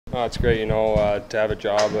Oh, it's great, to have a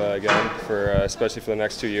job again for especially for the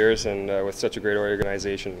next 2 years, and with such a great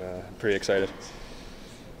organization. I'm pretty excited.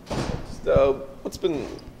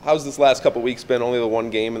 How's this last couple weeks been? Only the one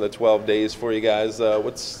game in the 12 days for you guys.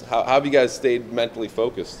 How have you guys stayed mentally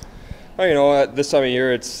focused? Well, at this time of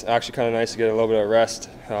year, it's actually kind of nice to get a little bit of rest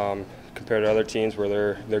compared to other teams where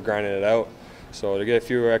they're grinding it out. So to get a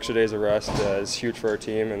few extra days of rest is huge for our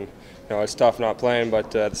team, and it's tough not playing,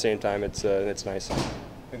 but at the same time, it's nice.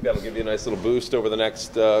 I think that'll give you a nice little boost over the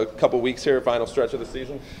next couple weeks here, final stretch of the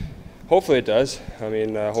season. Hopefully it does.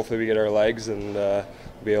 Hopefully we get our legs and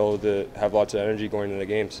be able to have lots of energy going into the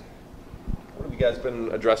games. What have you guys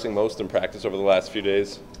been addressing most in practice over the last few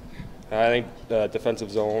days? I think defensive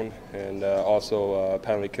zone and also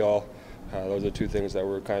penalty kill. Those are two things that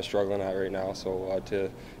we're kind of struggling at right now. So to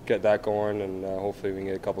get that going, and hopefully we can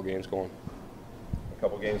get a couple games going. A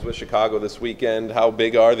couple games with Chicago this weekend. How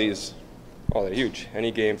big are these? Oh, they're huge.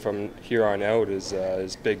 Any game from here on out is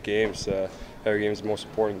big games. Every game is the most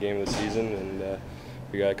important game of the season, and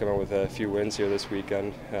we got to come out with a few wins here this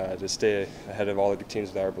weekend to stay ahead of all the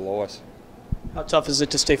teams that are below us. How tough is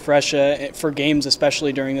it to stay fresh for games,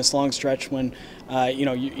 especially during this long stretch when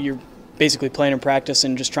you're basically playing in practice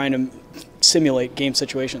and just trying to simulate game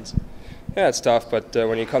situations? Yeah, it's tough, but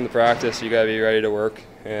when you come to practice, you got to be ready to work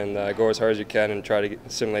and go as hard as you can and try to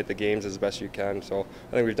simulate the games as best you can. So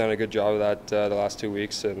I think we've done a good job of that the last 2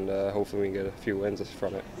 weeks, and hopefully we can get a few wins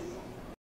from it.